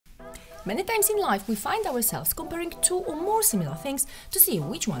Many times in life we find ourselves comparing two or more similar things to see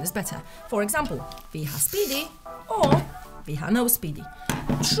which one is better. For example, VH Speedy or VH No Speedy,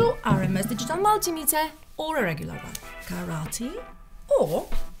 true RMS digital multimeter or a regular one, karate or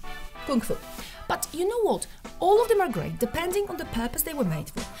kung fu. But you know what? All of them are great depending on the purpose they were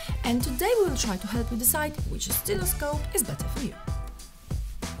made for. And today we will try to help you decide which oscilloscope is better for you.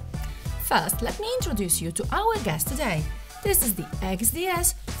 First, let me introduce you to our guest today. This is the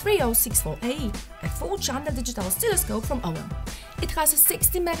XDS3064AE, a 4-channel digital oscilloscope from Owon. It has a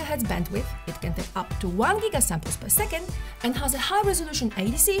 60 MHz bandwidth, it can take up to 1 gigasamples per second and has a high-resolution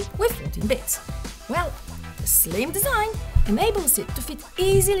ADC with 14 bits. Well, the slim design enables it to fit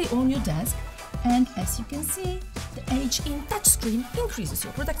easily on your desk, and as you can see, the H-in touchscreen increases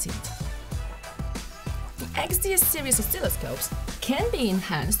your productivity. The XDS series oscilloscopes can be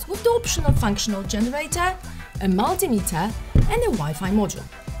enhanced with the optional functional generator, a multimeter and a Wi-Fi module.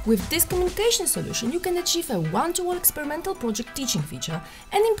 With this communication solution, you can achieve a one-to-one experimental project teaching feature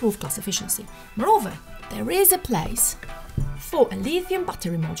and improve class efficiency. Moreover, there is a place for a lithium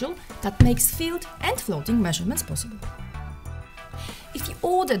battery module that makes field and floating measurements possible. If you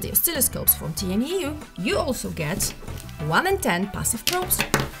order the oscilloscopes from TNEU, you also get 1 and 10 passive probes,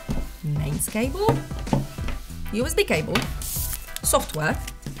 mains cable, USB cable, software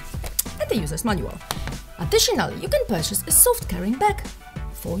and the user's manual. Additionally, you can purchase a soft carrying bag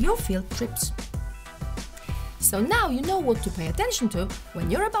for your field trips. So now you know what to pay attention to when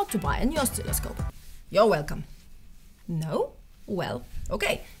you're about to buy a new oscilloscope. You're welcome. No? Well,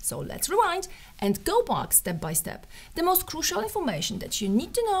 okay, so let's rewind and go back step by step. The most crucial information that you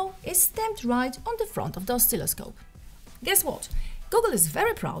need to know is stamped right on the front of the oscilloscope. Guess what? Google is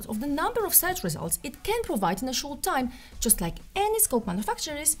very proud of the number of search results it can provide in a short time, just like any scope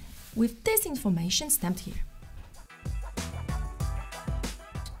manufacturer is, with this information stamped here.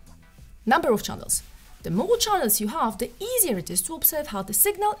 Number of channels. The more channels you have, the easier it is to observe how the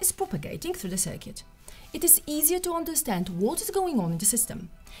signal is propagating through the circuit. It is easier to understand what is going on in the system.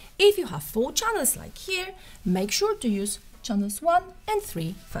 If you have 4 channels like here, make sure to use channels 1 and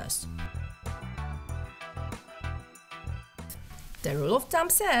 3 first. The rule of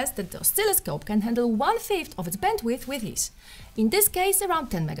thumb says that the oscilloscope can handle 1/5 of its bandwidth with ease, in this case around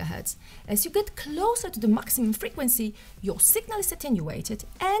 10 MHz. As you get closer to the maximum frequency, your signal is attenuated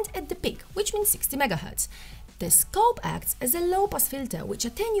and at the peak, which means 60 MHz. The scope acts as a low-pass filter which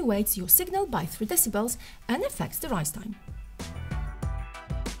attenuates your signal by 3 decibels and affects the rise time.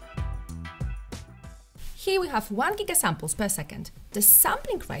 Here we have 1 gigasamples per second. The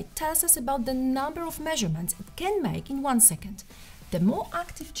sampling rate tells us about the number of measurements it can make in 1 second. The more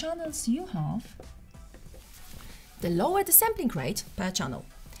active channels you have, the lower the sampling rate per channel.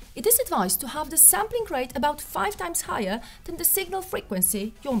 It is advised to have the sampling rate about 5 times higher than the signal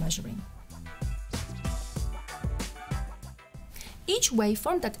frequency you're measuring. Each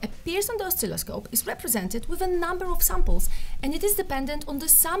waveform that appears on the oscilloscope is represented with a number of samples, and it is dependent on the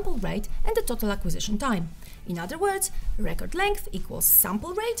sample rate and the total acquisition time. In other words, record length equals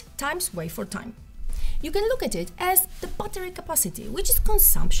sample rate times waveform time. You can look at it as the battery capacity, which is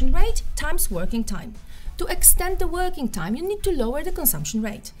consumption rate times working time. To extend the working time, you need to lower the consumption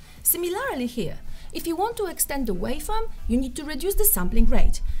rate. Similarly here, if you want to extend the waveform, you need to reduce the sampling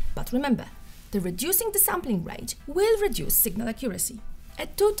rate. But remember, reducing the sampling rate will reduce signal accuracy. A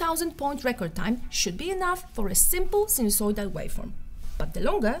 2000 point record time should be enough for a simple sinusoidal waveform, but the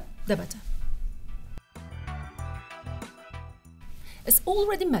longer, the better. As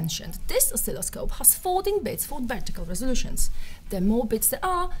already mentioned, this oscilloscope has 14 bits for vertical resolutions. The more bits there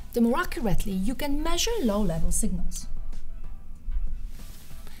are, the more accurately you can measure low-level signals.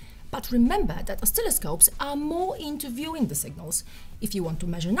 But remember that oscilloscopes are more into viewing the signals. If you want to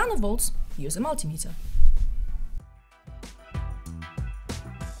measure nanovolts, use a multimeter.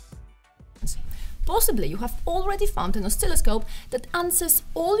 Possibly you have already found an oscilloscope that answers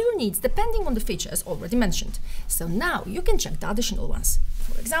all your needs depending on the features already mentioned. So now you can check the additional ones.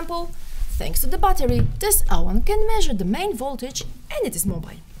 For example, thanks to the battery, this Owon can measure the main voltage and it is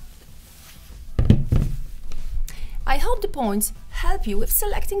mobile. I hope the points help you with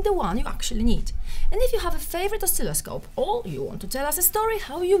selecting the one you actually need. And if you have a favorite oscilloscope or you want to tell us a story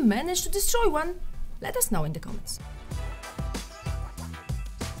how you managed to destroy one, let us know in the comments.